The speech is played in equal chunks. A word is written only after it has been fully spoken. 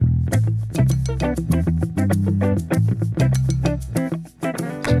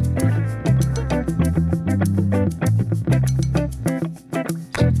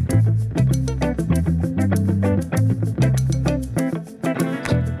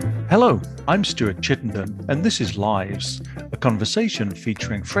Hello, I'm Stuart Chittenden, and this is Lives, a conversation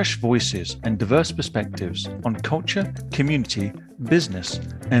featuring fresh voices and diverse perspectives on culture, community, business,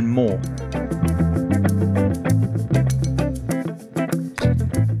 and more.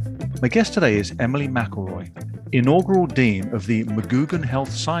 My guest today is Emily McElroy, inaugural Dean of the McGugin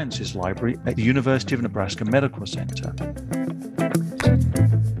Health Sciences Library at the University of Nebraska Medical Center.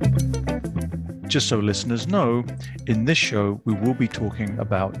 Just so listeners know, in this show, we will be talking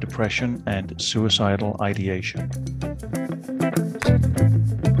about depression and suicidal ideation.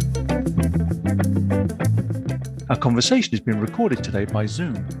 Our conversation is being recorded today by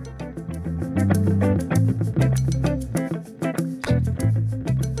Zoom.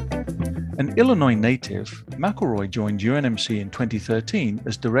 An Illinois native, McElroy joined UNMC in 2013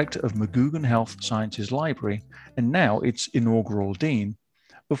 as director of McGugin Health Sciences Library, and now its inaugural dean,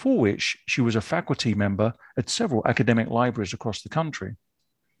 before which she was a faculty member at several academic libraries across the country.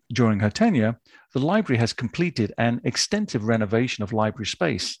 During her tenure, the library has completed an extensive renovation of library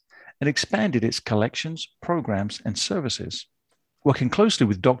space and expanded its collections, programs, and services. Working closely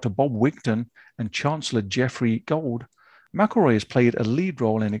with Dr. Bob Wigton and Chancellor Jeffrey Gold, McElroy has played a lead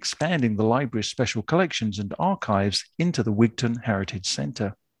role in expanding the library's special collections and archives into the Wigton Heritage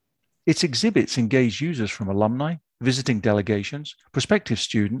Center. Its exhibits engage users from alumni, visiting delegations, prospective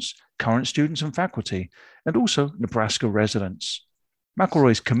students, current students and faculty, and also Nebraska residents. McElroy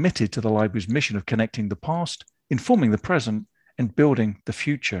is committed to the library's mission of connecting the past, informing the present, and building the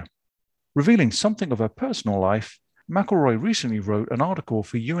future. Revealing something of her personal life, McElroy recently wrote an article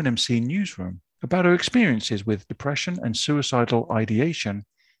for UNMC Newsroom about her experiences with depression and suicidal ideation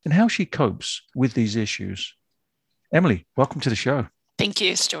and how she copes with these issues. Emily, welcome to the show. Thank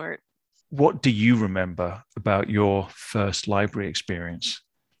you, Stuart. What do you remember about your first library experience?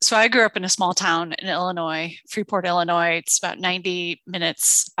 So I grew up in a small town in Illinois, Freeport, Illinois. It's about 90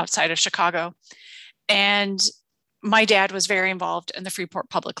 minutes outside of Chicago. And my dad was very involved in the Freeport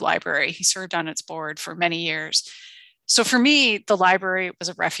Public Library. He served on its board for many years. So for me, the library was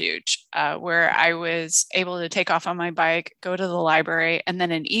a refuge where I was able to take off on my bike, go to the library, and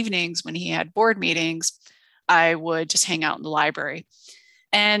then in evenings when he had board meetings, I would just hang out in the library.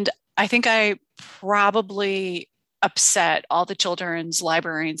 And I think I probably upset all the children's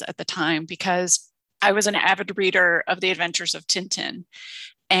librarians at the time because I was an avid reader of the Adventures of Tintin.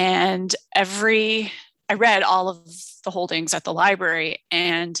 And I read all of the holdings at the library,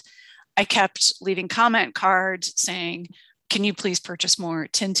 and I kept leaving comment cards saying, "Can you please purchase more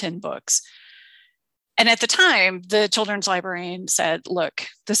Tintin books?" And at the time, the children's librarian said, "Look,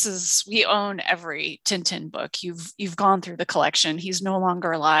 we own every Tintin book. You've gone through the collection. He's no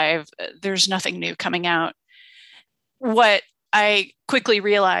longer alive. There's nothing new coming out." What I quickly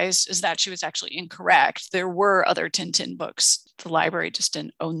realized is that she was actually incorrect. There were other Tintin books. The library just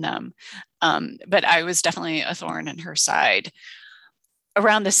didn't own them. But I was definitely a thorn in her side.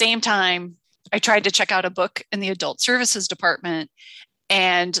 Around the same time, I tried to check out a book in the adult services department,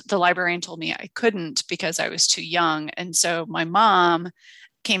 and the librarian told me I couldn't because I was too young. And so my mom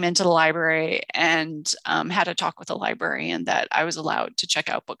came into the library and had a talk with the librarian that I was allowed to check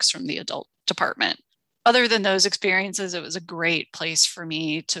out books from the adult department. Other than those experiences, it was a great place for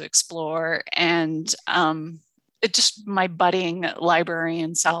me to explore. And it just my budding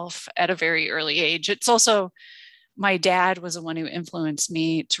librarian self at a very early age. It's also my dad was the one who influenced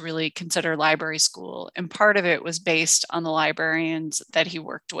me to really consider library school. And part of it was based on the librarians that he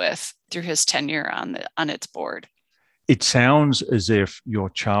worked with through his tenure on its board. It sounds as if your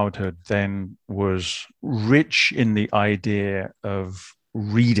childhood then was rich in the idea of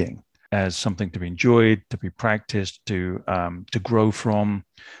reading as something to be enjoyed, to be practiced, to grow from.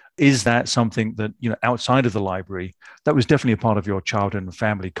 Is that something that, outside of the library, that was definitely a part of your childhood and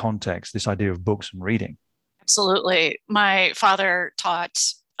family context, this idea of books and reading? Absolutely. My father taught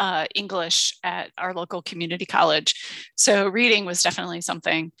English at our local community college. So reading was definitely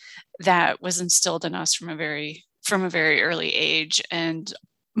something that was instilled in us from a very early age. And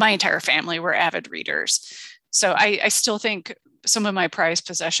my entire family were avid readers. So I still think some of my prized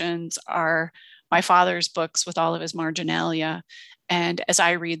possessions are my father's books with all of his marginalia. And as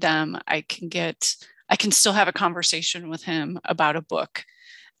I read them, I can still have a conversation with him about a book,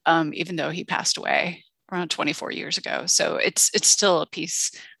 even though he passed away around 24 years ago. So it's still a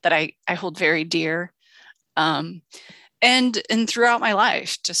piece that I hold very dear. And throughout my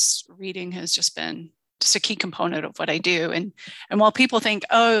life, just reading has just been just a key component of what I do. And while people think,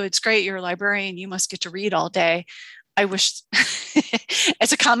 "Oh, it's great, you're a librarian, you must get to read all day," I wish,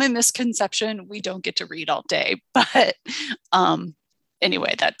 as a common misconception, we don't get to read all day. But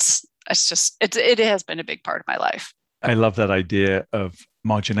anyway, it has been a big part of my life. I love that idea of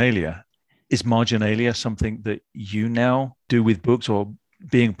marginalia. Is marginalia something that you now do with books, or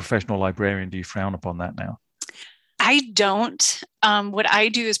being a professional librarian, do you frown upon that now? I don't. What I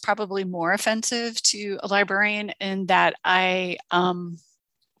do is probably more offensive to a librarian in that I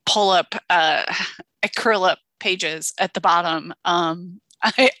pull up, I curl up pages at the bottom.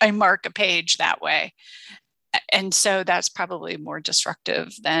 I mark a page that way. And so that's probably more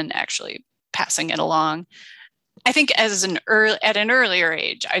destructive than actually passing it along. I think at an earlier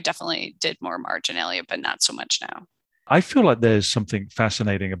age, I definitely did more marginalia, but not so much now. I feel like there's something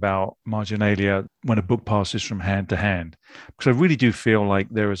fascinating about marginalia when a book passes from hand to hand, because I really do feel like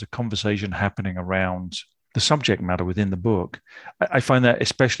there is a conversation happening around the subject matter within the book. I find that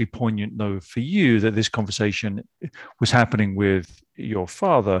especially poignant, though, for you, that this conversation was happening with your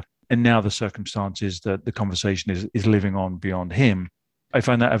father, and now the circumstances that the conversation is living on beyond him. I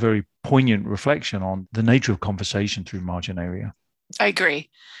find that a very poignant reflection on the nature of conversation through marginalia. I agree.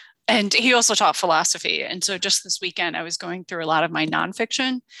 And he also taught philosophy. And so just this weekend, I was going through a lot of my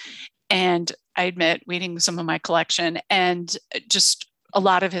nonfiction, and I admit reading some of my collection, and just a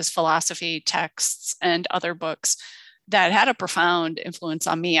lot of his philosophy texts and other books that had a profound influence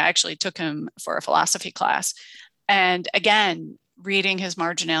on me. I actually took him for a philosophy class. And again, reading his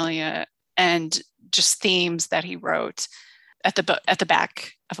marginalia and just themes that he wrote at the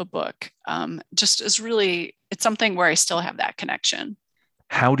back of a book, just is really, it's something where I still have that connection.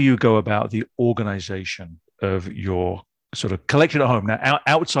 How do you go about the organization of your sort of collection at home now,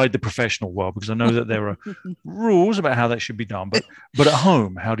 outside the professional world? Because I know that there are rules about how that should be done, but at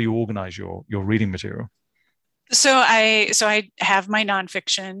home, how do you organize your reading material? So I have my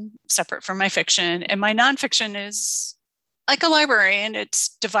nonfiction separate from my fiction, and my nonfiction is like a librarian.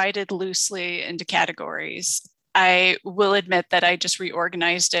 It's divided loosely into categories. I will admit that I just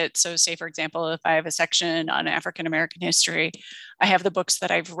reorganized it. So say, for example, if I have a section on African American history, I have the books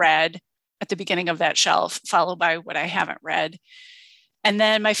that I've read at the beginning of that shelf, followed by what I haven't read. And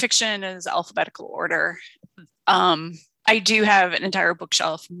then my fiction is alphabetical order. I do have an entire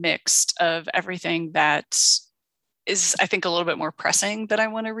bookshelf mixed of everything that is, I think, a little bit more pressing that I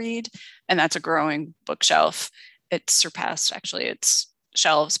want to read. And that's a growing bookshelf. It's surpassed actually its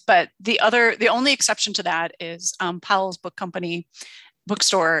shelves. But the only exception to that is Powell's Book Company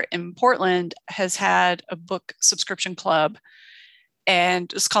bookstore in Portland has had a book subscription club,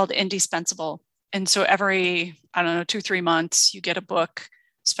 and it's called Indispensable. And so every, I don't know, 2-3 months, you get a book,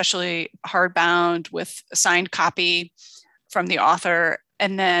 especially hardbound with a signed copy from the author.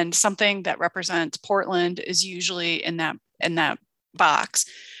 And then something that represents Portland is usually in that box.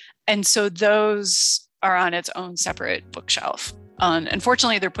 And so those are on its own separate bookshelf.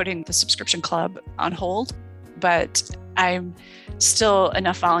 Unfortunately, they're putting the subscription club on hold, but I'm still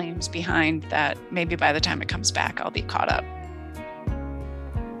enough volumes behind that maybe by the time it comes back, I'll be caught up.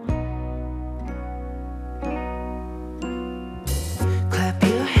 Clap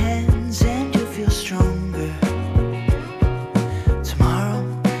your hands and you'll feel stronger. Tomorrow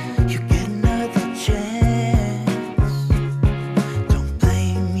you get another chance. Don't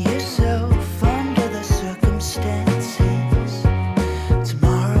blame yourself under the circumstances.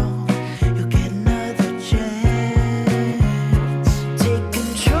 Tomorrow you'll get another chance. Take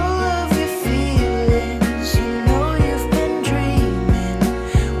control of your feelings. You know you've been dreaming.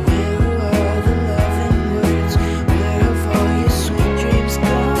 Where are the loving words? Where have all your sweet dreams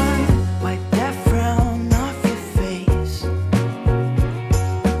gone? Wipe that frown off your face.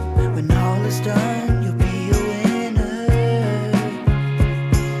 When all is done, you'll be a winner.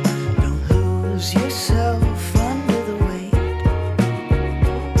 Don't lose yourself under the weight.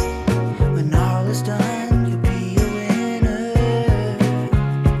 When all is done, you'll be a winner.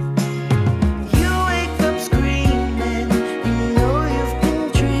 You wake up screaming, you know you've been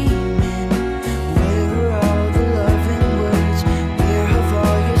dreaming. Where are all the loving words? Where have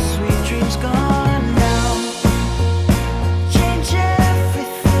all your sweet dreams gone now? Change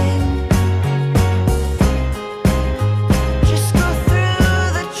everything. Just go through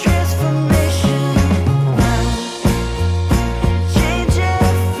the transformation now. Change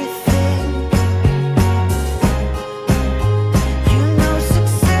everything. You know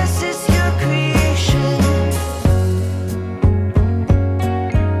success is your creation.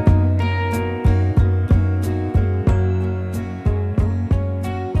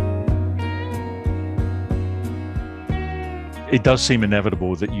 It does seem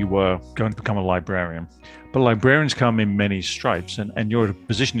inevitable that you were going to become a librarian, but librarians come in many stripes, and you're at a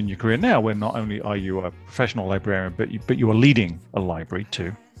position in your career now where not only are you a professional librarian, but you are leading a library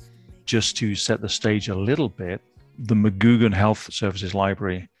too. Just to set the stage a little bit, the McGugan Health Services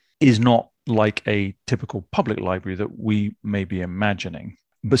Library is not like a typical public library that we may be imagining,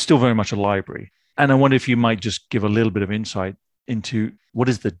 but still very much a library. And I wonder if you might just give a little bit of insight into what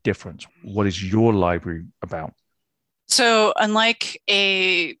is the difference? What is your library about? So unlike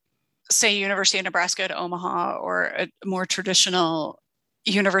a, say, University of Nebraska at Omaha or a more traditional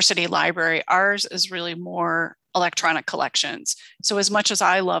university library, ours is really more electronic collections. So as much as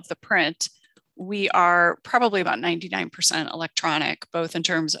I love the print, we are probably about 99% electronic, both in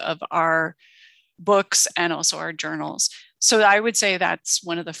terms of our books and also our journals. So I would say that's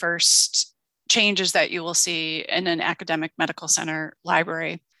one of the first changes that you will see in an academic medical center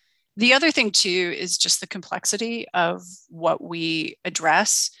library. The other thing too is just the complexity of what we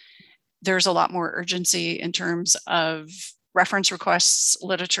address. There's a lot more urgency in terms of reference requests,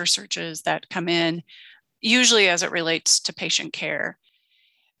 literature searches that come in, usually as it relates to patient care.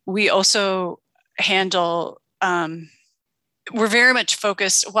 We also handle, we're very much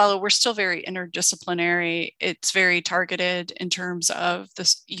focused, while we're still very interdisciplinary, it's very targeted in terms of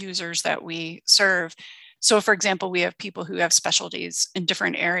the users that we serve. So for example, we have people who have specialties in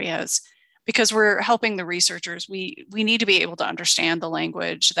different areas. Because we're helping the researchers, we need to be able to understand the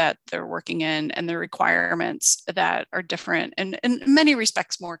language that they're working in and the requirements that are different and in many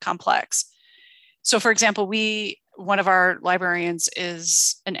respects more complex. So for example, one of our librarians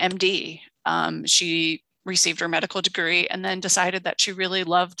is an MD. She received her medical degree and then decided that she really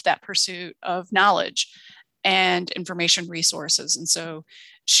loved that pursuit of knowledge and information resources. And so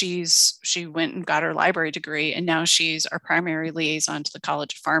she went and got her library degree, and now she's our primary liaison to the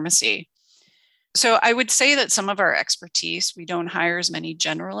College of Pharmacy. So I would say that some of our expertise, we don't hire as many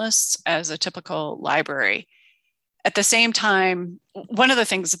generalists as a typical library. At the same time, one of the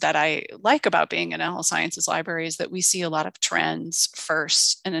things that I like about being an health sciences library is that we see a lot of trends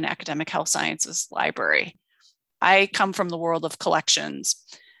first in an academic health sciences library. I come from the world of collections.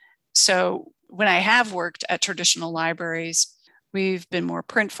 So when I have worked at traditional libraries, we've been more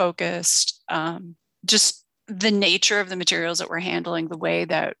print focused, just the nature of the materials that we're handling, the way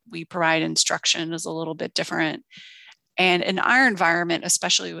that we provide instruction is a little bit different. And in our environment,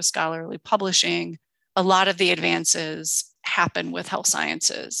 especially with scholarly publishing, a lot of the advances happen with health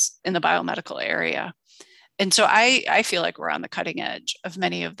sciences in the biomedical area. And so I feel like we're on the cutting edge of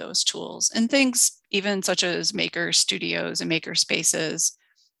many of those tools and things, even such as maker studios and maker spaces,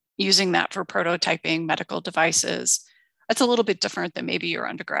 using that for prototyping medical devices. That's a little bit different than maybe your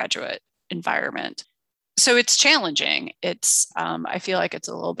undergraduate environment. So it's challenging. I feel like it's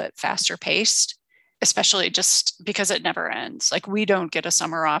a little bit faster paced, especially just because it never ends. Like we don't get a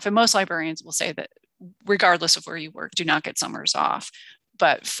summer off. And most librarians will say that regardless of where you work, do not get summers off.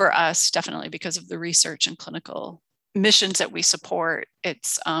 But for us, definitely because of the research and clinical missions that we support,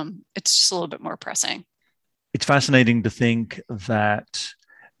 it's just a little bit more pressing. It's fascinating to think that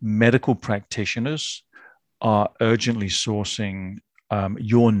medical practitioners are urgently sourcing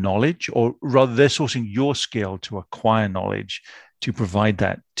your knowledge, or rather they're sourcing your skill to acquire knowledge, to provide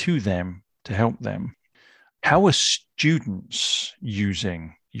that to them, to help them. How are students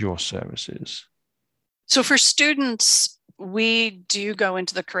using your services? So for students, we do go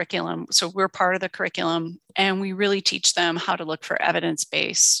into the curriculum. So we're part of the curriculum, and we really teach them how to look for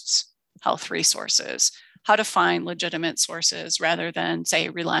evidence-based health resources, how to find legitimate sources rather than, say,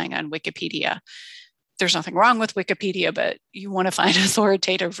 relying on Wikipedia. There's nothing wrong with Wikipedia, but you want to find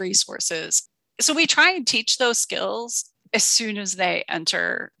authoritative resources. So we try and teach those skills as soon as they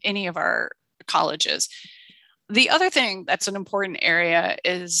enter any of our colleges. The other thing that's an important area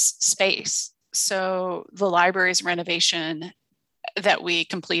is space. So the library's renovation that we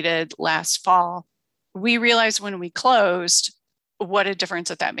completed last fall, we realized when we closed what a difference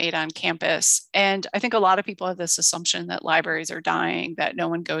that made on campus. And I think a lot of people have this assumption that libraries are dying, that no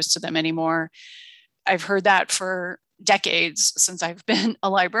one goes to them anymore. I've heard that for decades since I've been a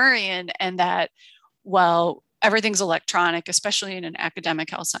librarian, and that, well, everything's electronic, especially in an academic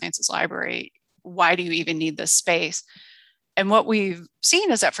health sciences library. Why do you even need this space? And what we've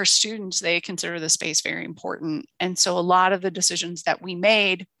seen is that for students, they consider the space very important. And so a lot of the decisions that we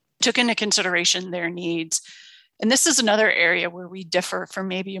made took into consideration their needs. And this is another area where we differ from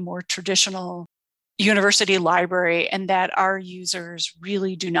maybe a more traditional university library, and that our users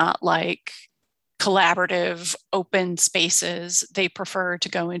really do not like collaborative, open spaces. They prefer to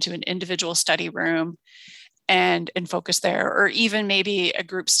go into an individual study room and focus there, or even maybe a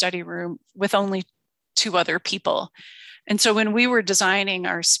group study room with only 2 other people. And so when we were designing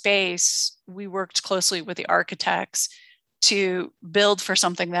our space, we worked closely with the architects to build for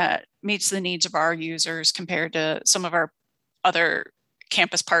something that meets the needs of our users compared to some of our other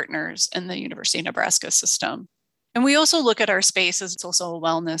campus partners in the University of Nebraska system. And we also look at our space as it's also a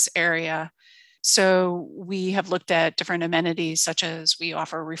wellness area. So we have looked at different amenities, such as we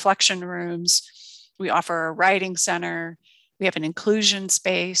offer reflection rooms, we offer a writing center, we have an inclusion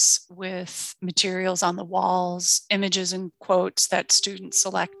space with materials on the walls, images and quotes that students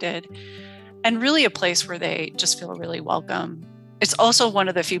selected, and really a place where they just feel really welcome. It's also one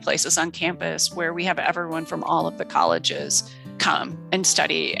of the few places on campus where we have everyone from all of the colleges come and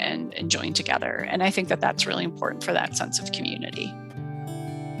study and join together. And I think that that's really important for that sense of community.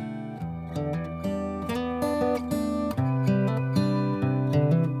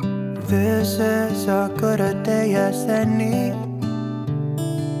 This is as good a day as any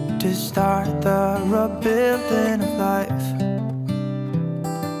to start the rebuilding of life.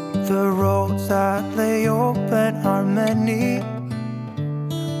 The roads that lay open are many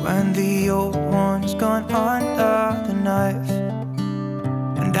when the old one's gone under the knife.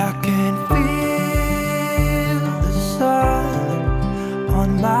 And I can feel the sun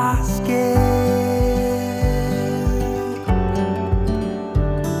on my skin,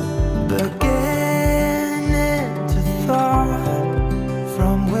 beginning to thaw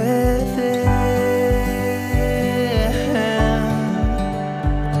from within.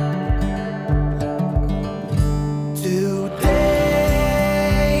 Today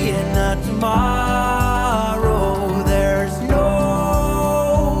and not tomorrow, there's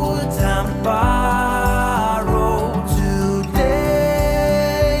no time to borrow. Today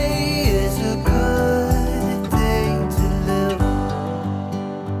is a good day to live.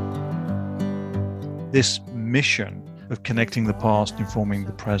 This mission of connecting the past, informing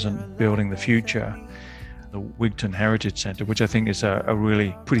the present, building the future, the Wigton Heritage Center, which I think is a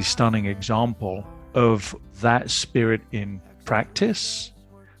really pretty stunning example of that spirit in practice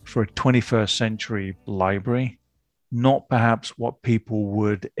for a 21st century library. Not perhaps what people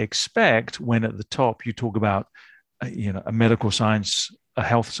would expect when at the top you talk about a medical science, a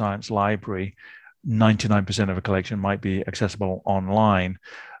health science library. 99% of a collection might be accessible online,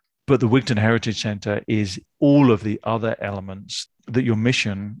 but the Wigton Heritage Center is all of the other elements that your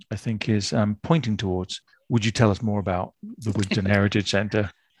mission, I think, is pointing towards. Would you tell us more about the Wigton Heritage Center?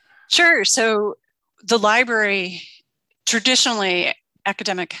 Sure. So the library, traditionally,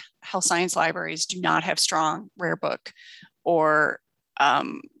 academic health science libraries do not have strong rare book or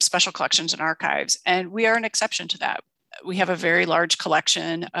special collections and archives. And we are an exception to that. We have a very large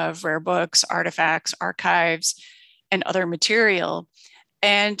collection of rare books, artifacts, archives, and other material.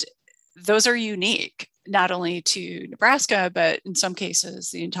 And those are unique, not only to Nebraska, but in some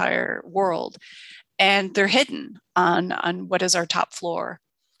cases, the entire world. And they're hidden on what is our top floor.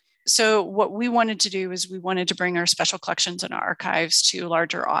 So what we wanted to do is we wanted to bring our special collections and archives to a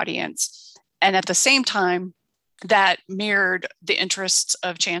larger audience. And at the same time, that mirrored the interests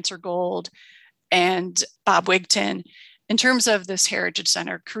of Chancellor Gold and Bob Wigton in terms of this Heritage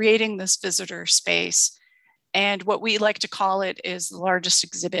Center, creating this visitor space. And what we like to call it is the largest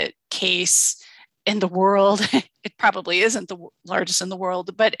exhibit case in the world. It probably isn't the largest in the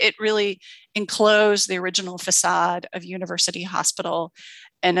world, but it really enclosed the original facade of University Hospital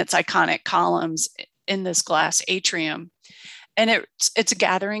and its iconic columns in this glass atrium. And it's a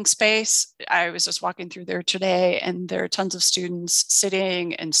gathering space. I was just walking through there today, and there are tons of students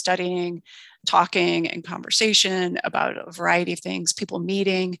sitting and studying, talking and conversation about a variety of things, people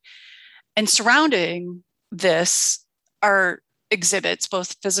meeting. And surrounding this are exhibits,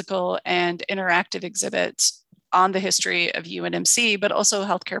 both physical and interactive exhibits on the history of UNMC, but also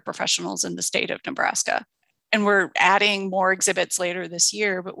healthcare professionals in the state of Nebraska. And we're adding more exhibits later this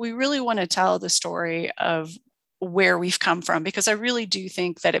year, but we really want to tell the story of where we've come from, because I really do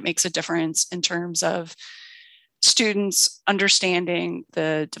think that it makes a difference in terms of students understanding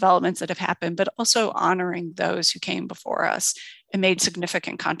the developments that have happened, but also honoring those who came before us and made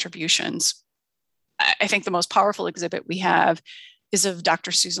significant contributions. I think the most powerful exhibit we have is of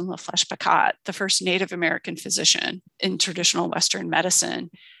Dr. Susan LaFlèche Picotte, the first Native American physician in traditional Western medicine.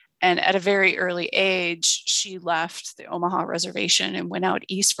 And at a very early age, she left the Omaha Reservation and went out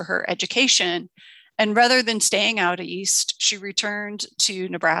east for her education. And rather than staying out east, she returned to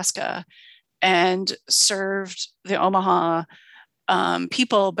Nebraska and served the Omaha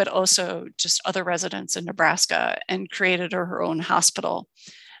people, but also just other residents in Nebraska, and created her own hospital.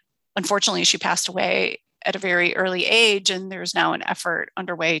 Unfortunately, she passed away at a very early age, and there's now an effort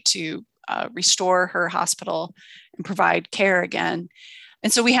underway to restore her hospital and provide care again.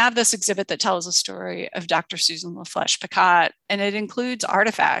 And so we have this exhibit that tells a story of Dr. Susan LaFlèche Picotte, and it includes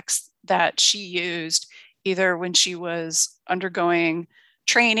artifacts that she used either when she was undergoing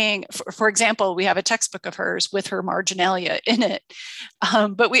training. For example, we have a textbook of hers with her marginalia in it,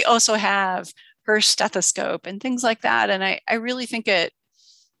 but we also have her stethoscope and things like that. And I really think it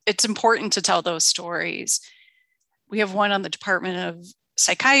it's important to tell those stories. We have one on the Department of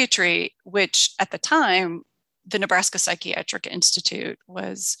Psychiatry, which at the time, the Nebraska Psychiatric Institute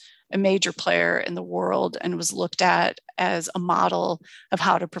was a major player in the world and was looked at as a model of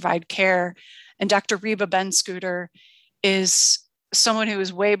how to provide care. And Dr. Reba Benscooter is someone who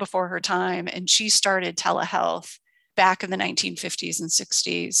was way before her time, and she started telehealth back in the 1950s and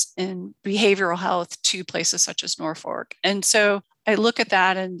 60s in behavioral health to places such as Norfolk. And so I look at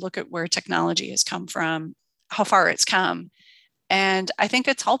that and look at where technology has come from, how far it's come. And I think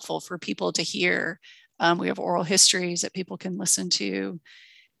it's helpful for people to hear. We have oral histories that people can listen to.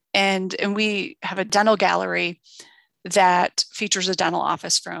 And we have a dental gallery that features a dental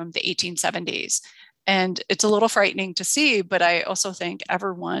office from the 1870s. And it's a little frightening to see, but I also think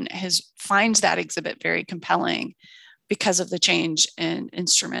everyone finds that exhibit very compelling because of the change in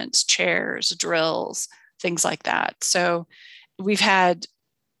instruments, chairs, drills, things like that. So we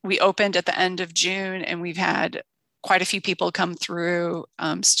opened at the end of June, and we've had quite a few people come through,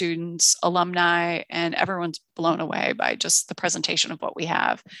 students, alumni, and everyone's blown away by just the presentation of what we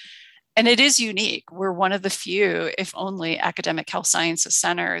have. And it is unique. We're one of the few, if only, academic health sciences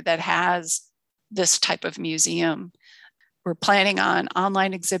center that has this type of museum. We're planning on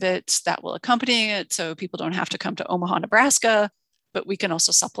online exhibits that will accompany it, so people don't have to come to Omaha, Nebraska, but we can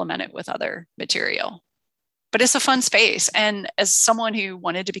also supplement it with other material. But it's a fun space. And as someone who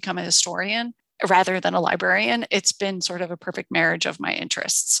wanted to become a historian rather than a librarian, it's been sort of a perfect marriage of my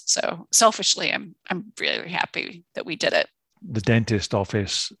interests. So selfishly, I'm really happy that we did it. The dentist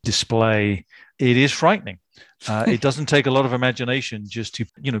office display, it is frightening. It doesn't take a lot of imagination just to,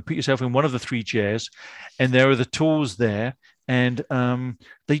 put yourself in one of the three chairs, and there are the tools there, and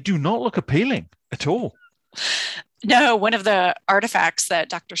they do not look appealing at all. No, one of the artifacts that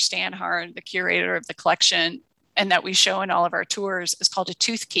Dr. Stan Harn, the curator of the collection, and that we show in all of our tours is called a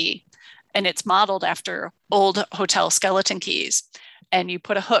tooth key. And it's modeled after old hotel skeleton keys. And you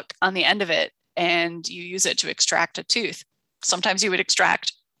put a hook on the end of it and you use it to extract a tooth. Sometimes you would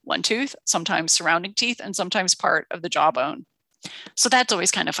extract one tooth, sometimes surrounding teeth, and sometimes part of the jawbone. So that's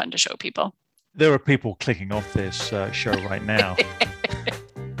always kind of fun to show people. There are people clicking off this show right now.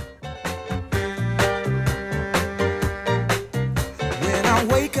 When I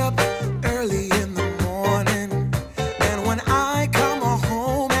wake up early in the morning, and when I come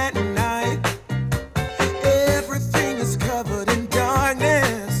home at night, everything is covered in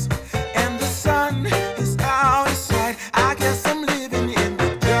darkness, and the sun is out of sight. I guess I'm living in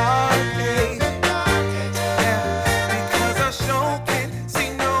the dark age, yeah, because I sure can't see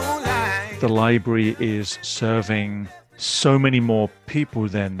no light. The library is serving so many more people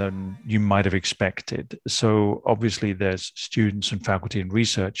than you might have expected. So obviously there's students and faculty and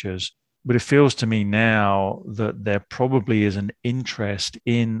researchers, but it feels to me now that there probably is an interest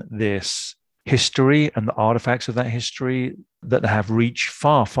in this history and the artifacts of that history that have reached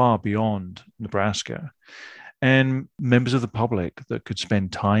far, far beyond Nebraska, and members of the public that could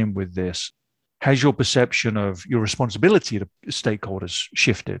spend time with this. Has your perception of your responsibility to stakeholders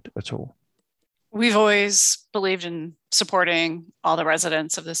shifted at all? We've always believed in supporting all the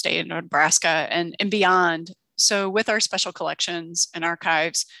residents of the state of Nebraska and beyond. So with our special collections and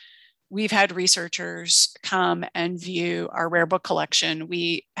archives, we've had researchers come and view our rare book collection.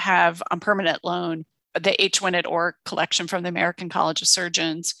 We have on permanent loan the H. Winnett Orr collection from the American College of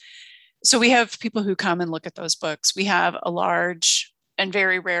Surgeons. So we have people who come and look at those books. We have a large and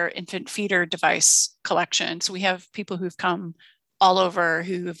very rare infant feeder device collection. So we have people who've come all over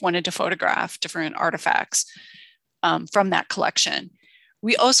who have wanted to photograph different artifacts from that collection.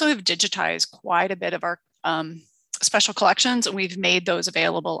 We also have digitized quite a bit of our special collections, and we've made those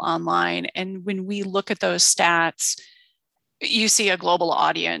available online. And when we look at those stats, you see a global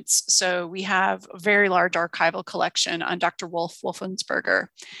audience. So we have a very large archival collection on Dr. Wolf Wolfensberger.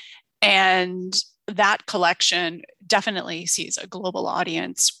 And that collection definitely sees a global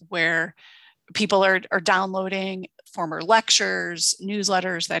audience where people are downloading former lectures,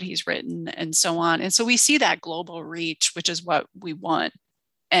 newsletters that he's written, and so on. And so we see that global reach, which is what we want.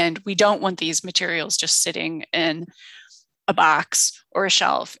 And we don't want these materials just sitting in a box or a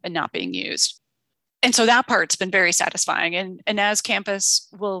shelf and not being used. And so that part's been very satisfying. And as campus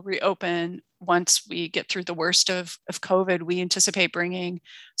will reopen, once we get through the worst of COVID, we anticipate bringing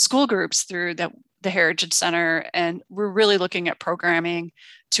school groups through the Heritage Center. And we're really looking at programming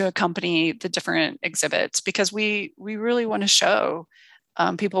to accompany the different exhibits, because we really want to show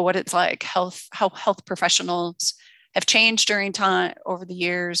people what it's like, how health professionals have changed during time over the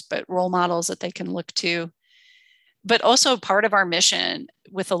years, but role models that they can look to. But also part of our mission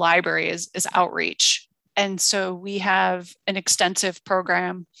with the library is outreach. And so we have an extensive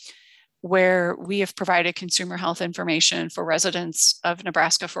program where we have provided consumer health information for residents of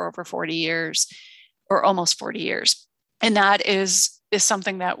Nebraska for over 40 years, or almost 40 years. And that is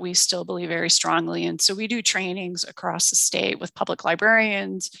something that we still believe very strongly in. So we do trainings across the state with public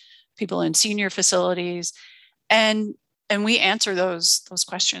librarians, people in senior facilities, and we answer those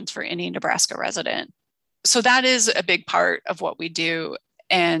questions for any Nebraska resident. So that is a big part of what we do,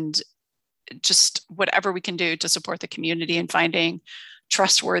 and just whatever we can do to support the community in finding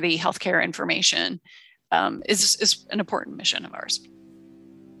trustworthy healthcare information is an important mission of ours.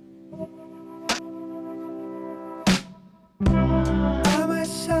 I'm a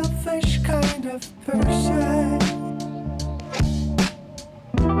selfish kind of person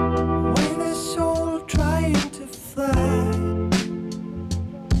with a soul trying to fly.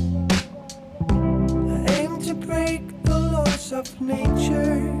 I aim to break the laws of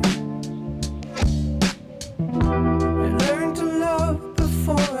nature. I learn to love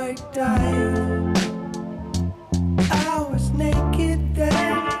before I die. I was naked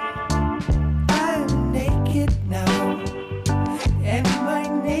then, I'm naked now. And my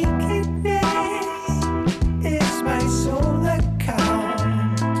nakedness is my sole account.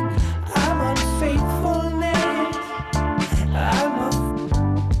 I'm unfaithfulness, I'm a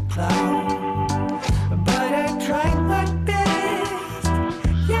clown. But I tried my best,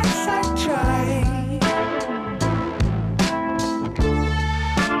 yes I tried.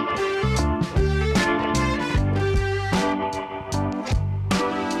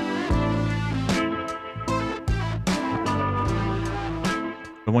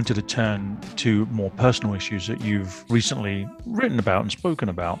 I wanted to turn to more personal issues that you've recently written about and spoken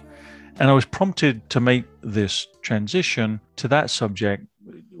about. And I was prompted to make this transition to that subject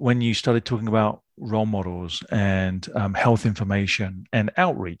when you started talking about role models and health information and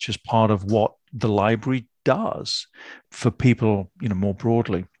outreach as part of what the library does for people, more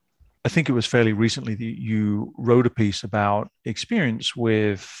broadly. I think it was fairly recently that you wrote a piece about experience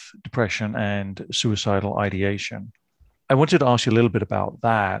with depression and suicidal ideation. I wanted to ask you a little bit about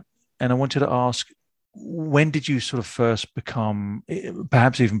that. And I wanted to ask, when did you sort of first become,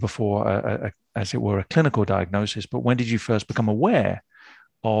 perhaps even before, as it were, a clinical diagnosis, but when did you first become aware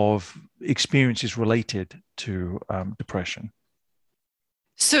of experiences related to depression?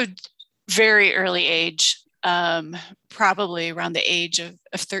 So very early age, probably around the age of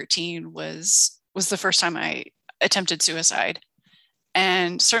 13 was the first time I attempted suicide.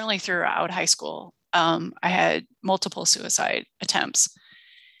 And certainly throughout high school, I had multiple suicide attempts.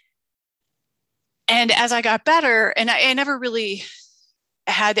 And as I got better, and I never really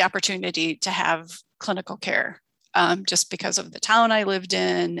had the opportunity to have clinical care, just because of the town I lived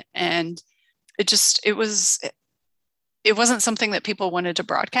in. And it wasn't something that people wanted to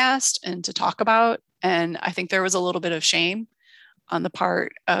broadcast and to talk about. And I think there was a little bit of shame on the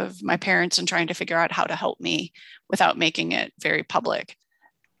part of my parents in trying to figure out how to help me without making it very public.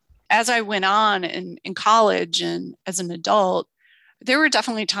 As I went on in college and as an adult, there were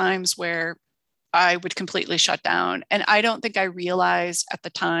definitely times where I would completely shut down. And I don't think I realized at the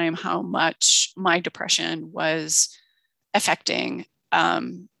time how much my depression was affecting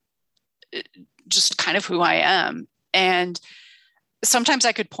just kind of who I am. And sometimes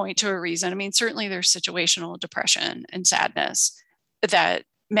I could point to a reason. I mean, certainly there's situational depression and sadness that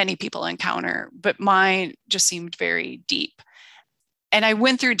many people encounter, but mine just seemed very deep. And I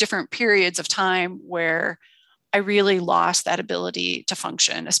went through different periods of time where I really lost that ability to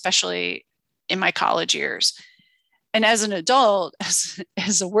function, especially in my college years. And as an adult,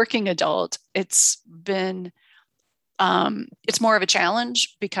 as a working adult, it's been, it's more of a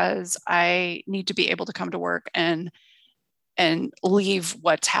challenge because I need to be able to come to work and leave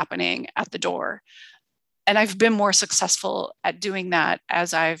what's happening at the door. And I've been more successful at doing that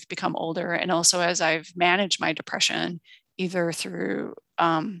as I've become older, and also as I've managed my depression, either through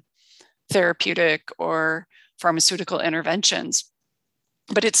therapeutic or pharmaceutical interventions.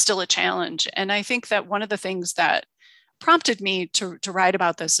 But it's still a challenge. And I think that one of the things that prompted me to write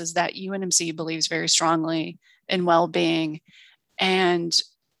about this is that UNMC believes very strongly in well-being. And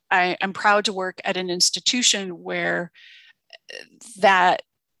I'm proud to work at an institution where that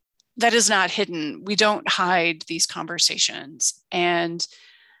is not hidden. We don't hide these conversations. And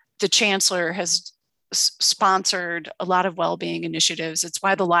the chancellor has sponsored a lot of well-being initiatives. It's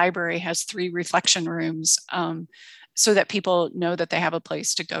why the library has 3 reflection rooms, so that people know that they have a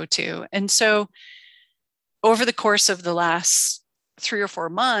place to go to. And so over the course of the last 3 or 4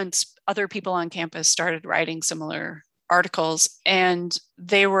 months, other people on campus started writing similar articles, and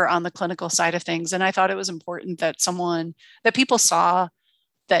they were on the clinical side of things. And I thought it was important that people saw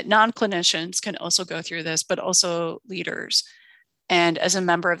that non-clinicians can also go through this, but also leaders. And as a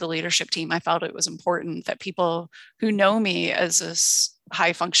member of the leadership team, I felt it was important that people who know me as this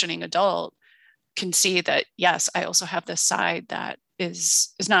high functioning adult can see that, yes, I also have this side that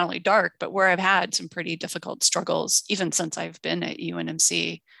is not only dark, but where I've had some pretty difficult struggles, even since I've been at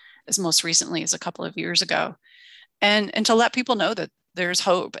UNMC, as most recently as a couple of years ago. And to let people know that there's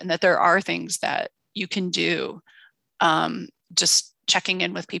hope and that there are things that you can do. Just checking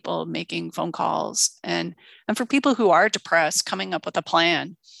in with people, making phone calls, and for people who are depressed, coming up with a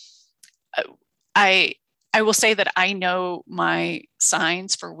plan. I will say that I know my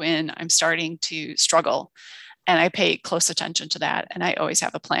signs for when I'm starting to struggle, and I pay close attention to that, and I always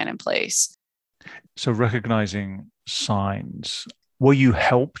have a plan in place. So recognizing signs, were you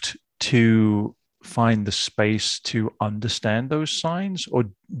helped to find the space to understand those signs, or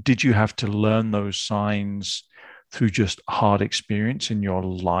did you have to learn those signs through just hard experience in your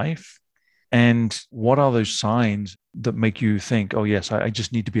life? And what are those signs that make you think, oh, yes, I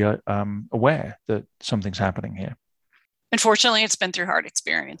just need to be aware that something's happening here? Unfortunately, it's been through hard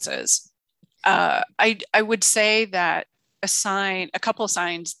experiences. I would say that a couple of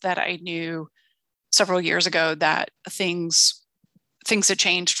signs that I knew several years ago that things had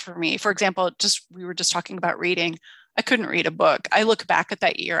changed for me. For example, we were just talking about reading. I couldn't read a book. I look back at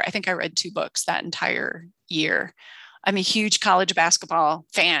that year. I think I read 2 books that entire year. I'm a huge college basketball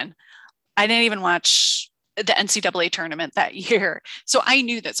fan. I didn't even watch the NCAA tournament that year. So I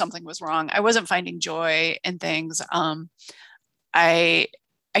knew that something was wrong. I wasn't finding joy in things. I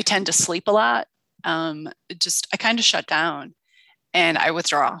tend to sleep a lot. I kind of shut down and I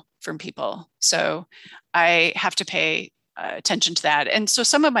withdraw from people. So I have to pay attention to that. And so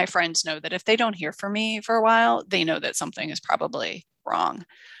some of my friends know that if they don't hear from me for a while, they know that something is probably wrong,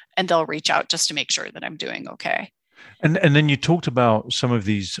 and they'll reach out just to make sure that I'm doing okay. And then you talked about some of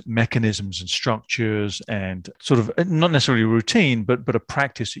these mechanisms and structures and sort of not necessarily a routine, but a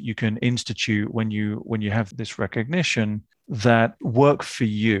practice that you can institute when you have this recognition that work for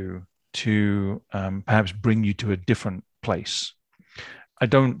you to perhaps bring you to a different place. I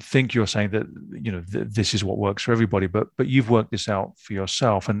don't think you're saying that this is what works for everybody, but you've worked this out for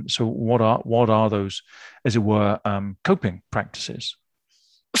yourself. And so, what are those, as it were, coping practices?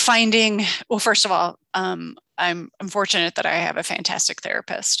 Well, first of all, I'm fortunate that I have a fantastic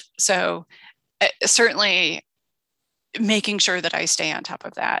therapist. So certainly making sure that I stay on top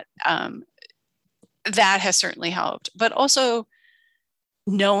of that, that has certainly helped. But also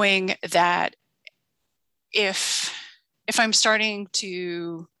knowing that if I'm starting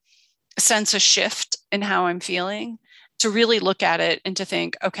to sense a shift in how I'm feeling, to really look at it and to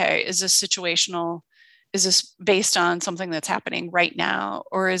think, okay, is this situational? Is this based on something that's happening right now?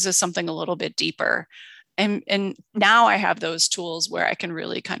 Or is this something a little bit deeper? And now I have those tools where I can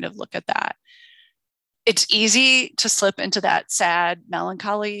really kind of look at that. It's easy to slip into that sad,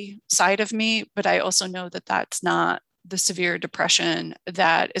 melancholy side of me, but I also know that that's not the severe depression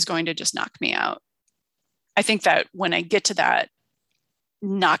that is going to just knock me out. I think that when I get to that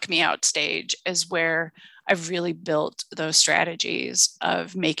knock me out stage is where I've really built those strategies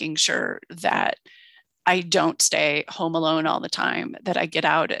of making sure that I don't stay home alone all the time, that I get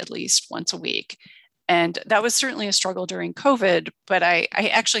out at least once a week. And that was certainly a struggle during COVID, but I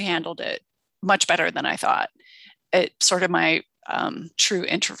actually handled it much better than I thought. It sort of my true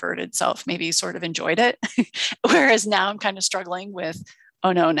introverted self maybe sort of enjoyed it. Whereas now I'm kind of struggling with,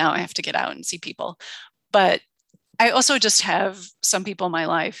 oh no, now I have to get out and see people. But I also just have some people in my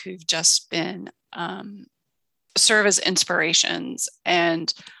life who've just been serve as inspirations.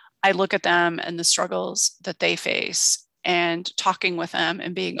 And I look at them and the struggles that they face and talking with them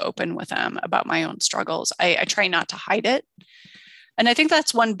and being open with them about my own struggles. I try not to hide it. And I think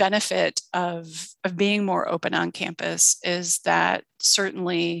that's one benefit of being more open on campus is that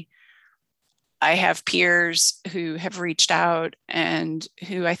certainly I have peers who have reached out and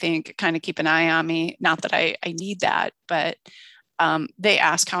who I think kind of keep an eye on me. Not that I need that, but they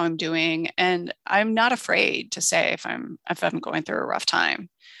ask how I'm doing. And I'm not afraid to say if I'm going through a rough time.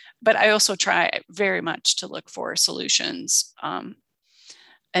 But I also try very much to look for solutions.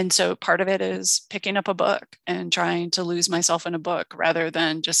 And so part of it is picking up a book and trying to lose myself in a book rather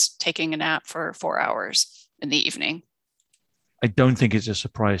than just taking a nap for 4 hours in the evening. I don't think it's a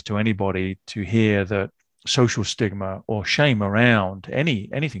surprise to anybody to hear that social stigma or shame around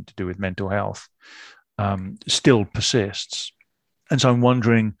anything to do with mental health still persists. And so I'm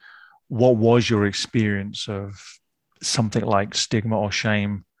wondering, what was your experience of something like stigma or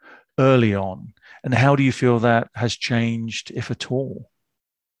shame early on? And how do you feel that has changed, if at all?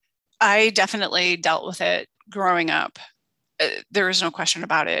 I definitely dealt with it growing up. there is no question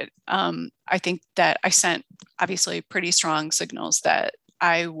about it. I think that I sent obviously pretty strong signals that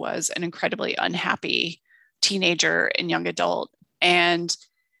I was an incredibly unhappy teenager and young adult. And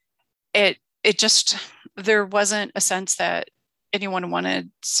it just, there wasn't a sense that anyone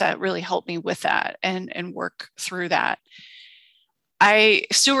wanted to really help me with that and work through that. I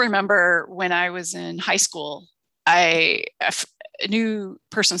still remember when I was in high school, a new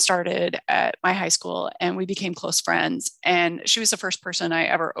person started at my high school and we became close friends. And she was the first person I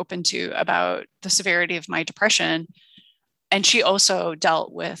ever opened to about the severity of my depression. And she also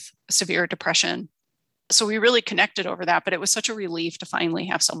dealt with severe depression. So we really connected over that, but it was such a relief to finally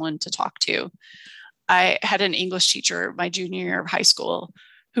have someone to talk to. I had an English teacher my junior year of high school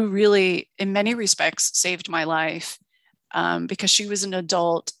who really, in many respects, saved my life because she was an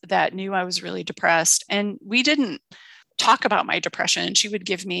adult that knew I was really depressed. And we didn't talk about my depression. She would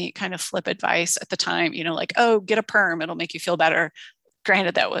give me kind of flip advice at the time, you know, like, oh, get a perm, it'll make you feel better.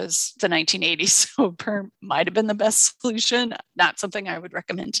 Granted, that was the 1980s, so perm might have been the best solution, not something I would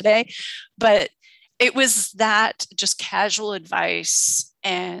recommend today. But it was that just casual advice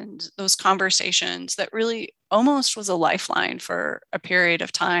and those conversations that really almost was a lifeline for a period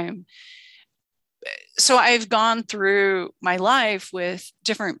of time. So I've gone through my life with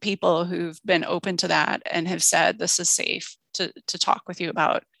different people who've been open to that and have said, this is safe to talk with you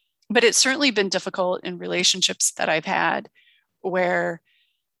about. But it's certainly been difficult in relationships that I've had where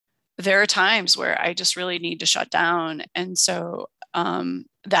there are times where I just really need to shut down. And so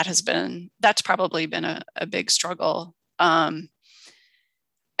that's probably been a big struggle. And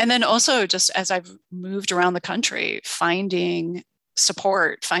then also just as I've moved around the country, finding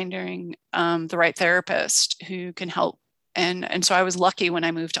support, finding the right therapist who can help. And so I was lucky when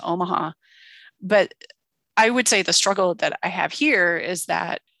I moved to Omaha. But I would say the struggle that I have here is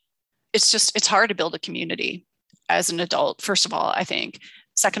that it's hard to build a community as an adult, first of all, I think.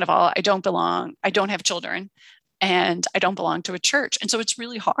 Second of all, I don't have children, and I don't belong to a church. And so it's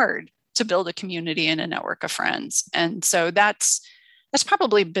really hard to build a community and a network of friends. And so that's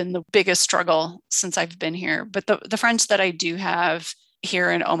probably been the biggest struggle since I've been here. But the friends that I do have here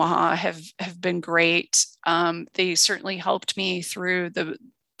in Omaha have been great. They certainly helped me through the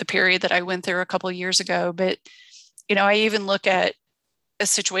period that I went through a couple of years ago. But, you know, I even look at a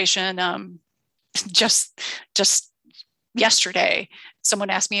situation just yesterday, someone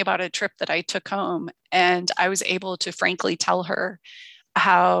asked me about a trip that I took home, and I was able to frankly tell her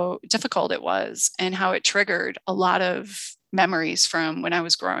how difficult it was and how it triggered a lot of memories from when I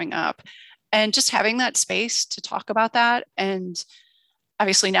was growing up. And just having that space to talk about that. And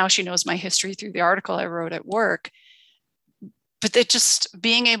obviously now she knows my history through the article I wrote at work. But that just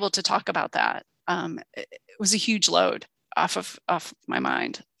being able to talk about that, it was a huge load off my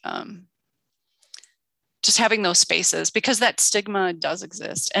mind. Just having those spaces, because that stigma does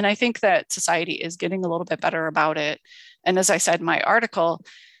exist. And I think that society is getting a little bit better about it. And as I said in my article,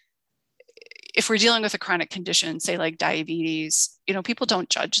 if we're dealing with a chronic condition, say like diabetes, you know, people don't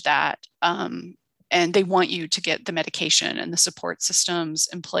judge that. And they want you to get the medication and the support systems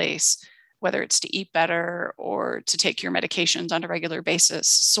in place, whether it's to eat better or to take your medications on a regular basis.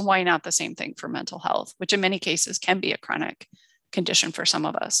 So why not the same thing for mental health, which in many cases can be a chronic condition for some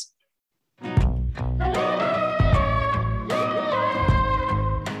of us.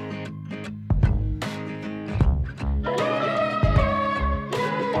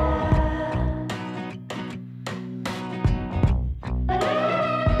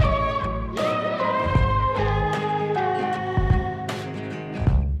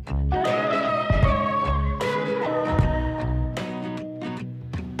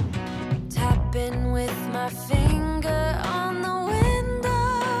 Tapping with my finger on the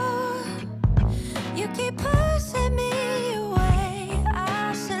window.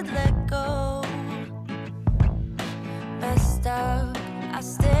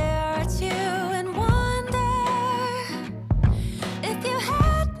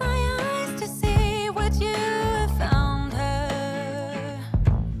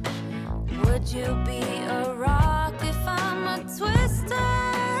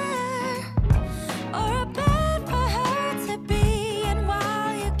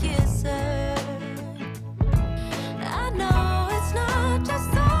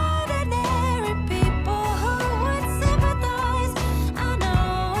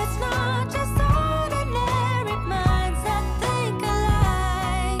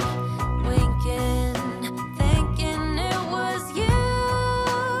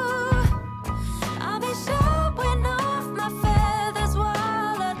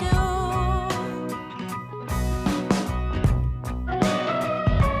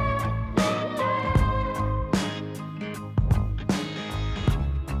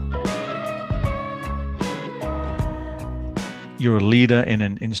 you're a leader in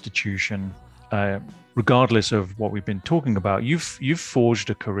an institution. Regardless of what we've been talking about, you've forged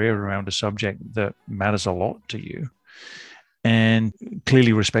a career around a subject that matters a lot to you, and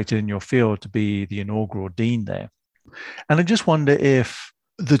clearly respected in your field to be the inaugural dean there. And I just wonder if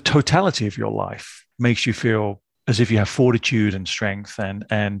the totality of your life makes you feel as if you have fortitude and strength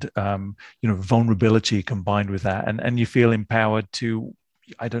and vulnerability combined with that, and you feel empowered to,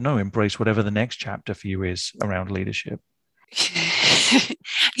 I don't know, embrace whatever the next chapter for you is around leadership.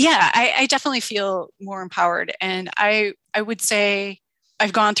 Yeah, I definitely feel more empowered. And I would say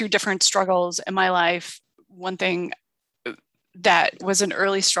I've gone through different struggles in my life. One thing that was an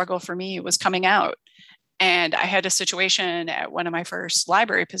early struggle for me was coming out. And I had a situation at one of my first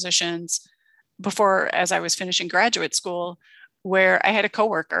library positions before, as I was finishing graduate school, where I had a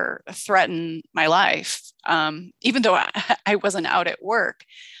coworker threaten my life, even though I wasn't out at work.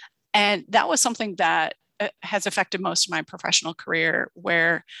 And that was something that has affected most of my professional career,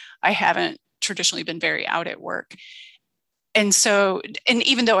 where I haven't traditionally been very out at work. And so, and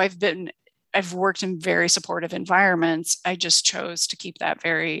even though I've worked in very supportive environments, I just chose to keep that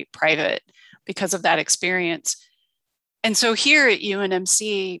very private because of that experience. And so here at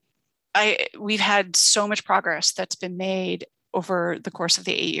UNMC, we've had so much progress that's been made over the course of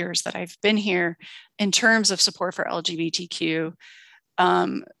the 8 years that I've been here in terms of support for LGBTQ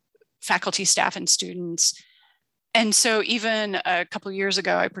faculty, staff, and students. And so even a couple of years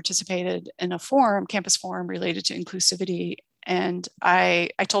ago, I participated in a forum, campus forum related to inclusivity. And I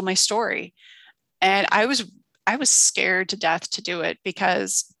told my story. And I was scared to death to do it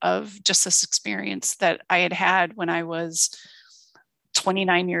because of just this experience that I had had when I was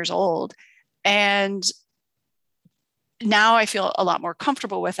 29 years old. And now I feel a lot more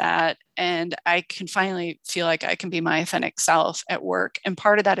comfortable with that. And I can finally feel like I can be my authentic self at work. And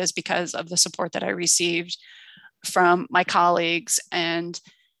part of that is because of the support that I received from my colleagues. And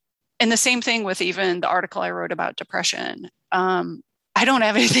the same thing with even the article I wrote about depression. I don't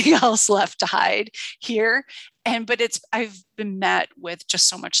have anything else left to hide here. But I've been met with just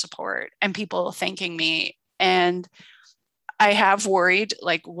so much support and people thanking me. And I have worried,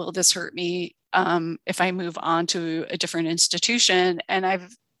 like, will this hurt me if I move on to a different institution? And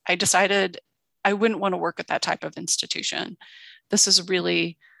I decided I wouldn't want to work at that type of institution. This is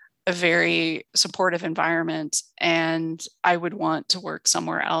really a very supportive environment, and I would want to work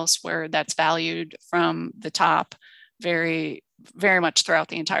somewhere else where that's valued from the top very, very much throughout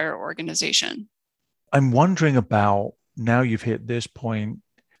the entire organization. I'm wondering about, now you've hit this point,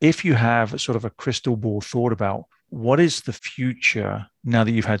 if you have sort of a crystal ball thought about what is the future now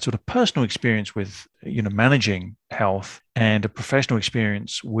that you've had sort of personal experience with, managing health and a professional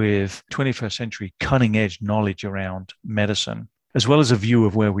experience with 21st century cutting edge knowledge around medicine, as well as a view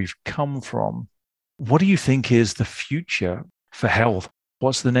of where we've come from. What do you think is the future for health?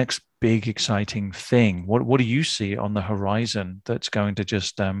 What's the next big exciting thing? What do you see on the horizon that's going to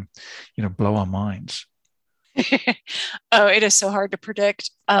just, blow our minds? Oh, it is so hard to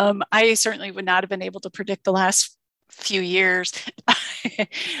predict. I certainly would not have been able to predict the last few years.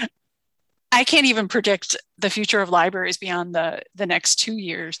 I can't even predict the future of libraries beyond the next 2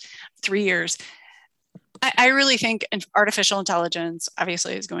 years, 3 years. I really think artificial intelligence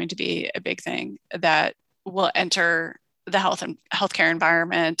obviously is going to be a big thing that will enter the healthcare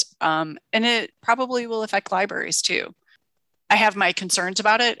environment, and it probably will affect libraries too. I have my concerns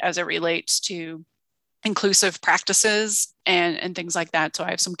about it as it relates to inclusive practices and things like that. So I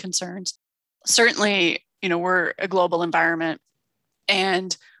have some concerns. Certainly, we're a global environment,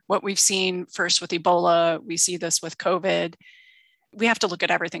 and what we've seen first with Ebola, we see this with COVID. We have to look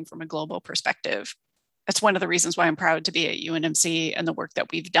at everything from a global perspective. That's one of the reasons why I'm proud to be at UNMC and the work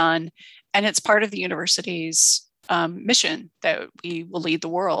that we've done. And it's part of the university's mission that we will lead the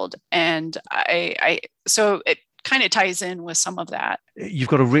world. And so it kind of ties in with some of that. You've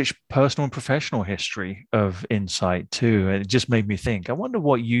got a rich personal and professional history of insight too. And it just made me think, I wonder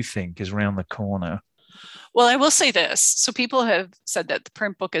what you think is around the corner. Well, I will say this. So people have said that the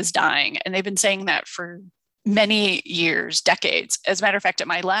print book is dying, and they've been saying that for many years, decades. As a matter of fact, at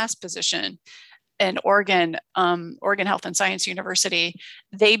my last position in Oregon, Oregon Health and Science University,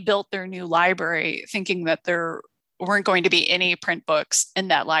 they built their new library thinking that there weren't going to be any print books in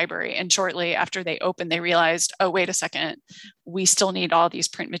that library. And shortly after they opened, they realized, oh, wait a second, we still need all these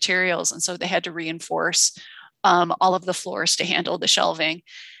print materials. And so they had to reinforce all of the floors to handle the shelving.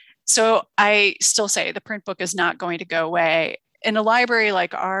 So I still say the print book is not going to go away. In a library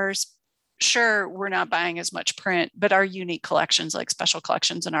like ours, sure, we're not buying as much print, but our unique collections, like special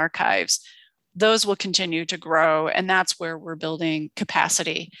collections and archives, those will continue to grow. And that's where we're building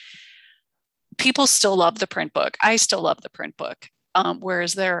capacity. people still love the print book. I still love the print book,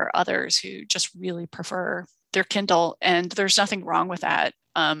 whereas there are others who just really prefer their Kindle, and there's nothing wrong with that.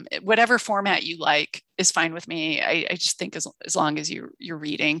 Whatever format you like is fine with me. I just think as long as you're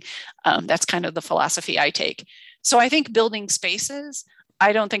reading, that's kind of the philosophy I take. So I think building spaces,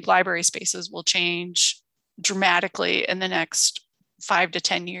 I don't think library spaces will change dramatically in the next 5 to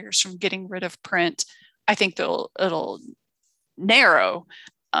 10 years from getting rid of print. I think it'll narrow.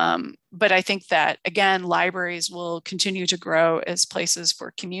 But I think that, again, libraries will continue to grow as places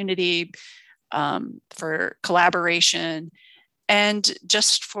for community, for collaboration, and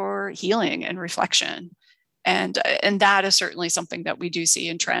just for healing and reflection. And that is certainly something that we do see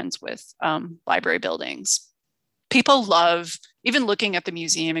in trends with library buildings. People love, even looking at the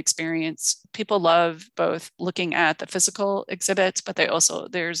museum experience, people love both looking at the physical exhibits, but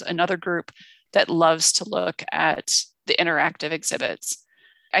there's another group that loves to look at the interactive exhibits.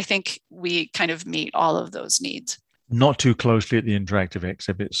 I think we kind of meet all of those needs. Not too closely at the interactive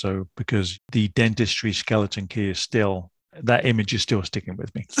exhibit, so because the dentistry skeleton key is still, that image is still sticking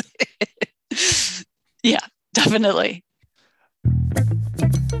with me. Yeah, definitely.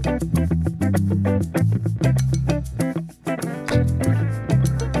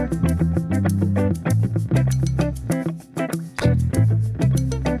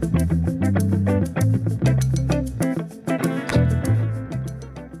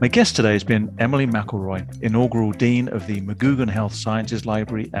 My guest today has been Emily McElroy, Inaugural Dean of the McGugin Health Sciences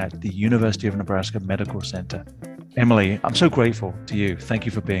Library at the University of Nebraska Medical Center. Emily, I'm so grateful to you. Thank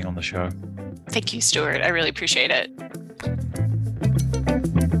you for being on the show. Thank you, Stuart. I really appreciate it.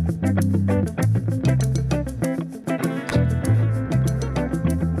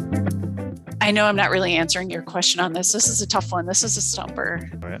 I know I'm not really answering your question on this. This is a tough one. This is a stumper.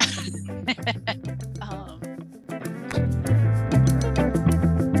 Oh, yeah.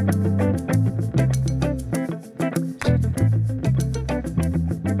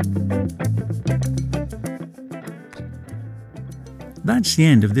 That's the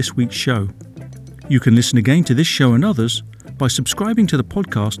end of this week's show. You can listen again to this show and others by subscribing to the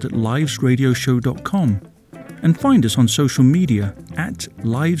podcast at livesradioshow.com and find us on social media at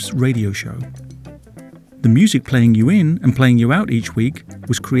Lives Radio Show. The music playing you in and playing you out each week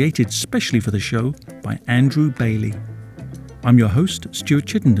was created specially for the show by Andrew Bailey. I'm your host, Stuart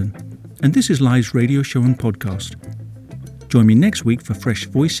Chittenden, and this is Lives Radio Show and Podcast. Join me next week for fresh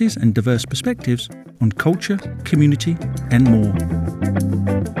voices and diverse perspectives on culture, community, and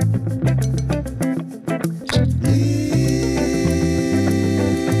more.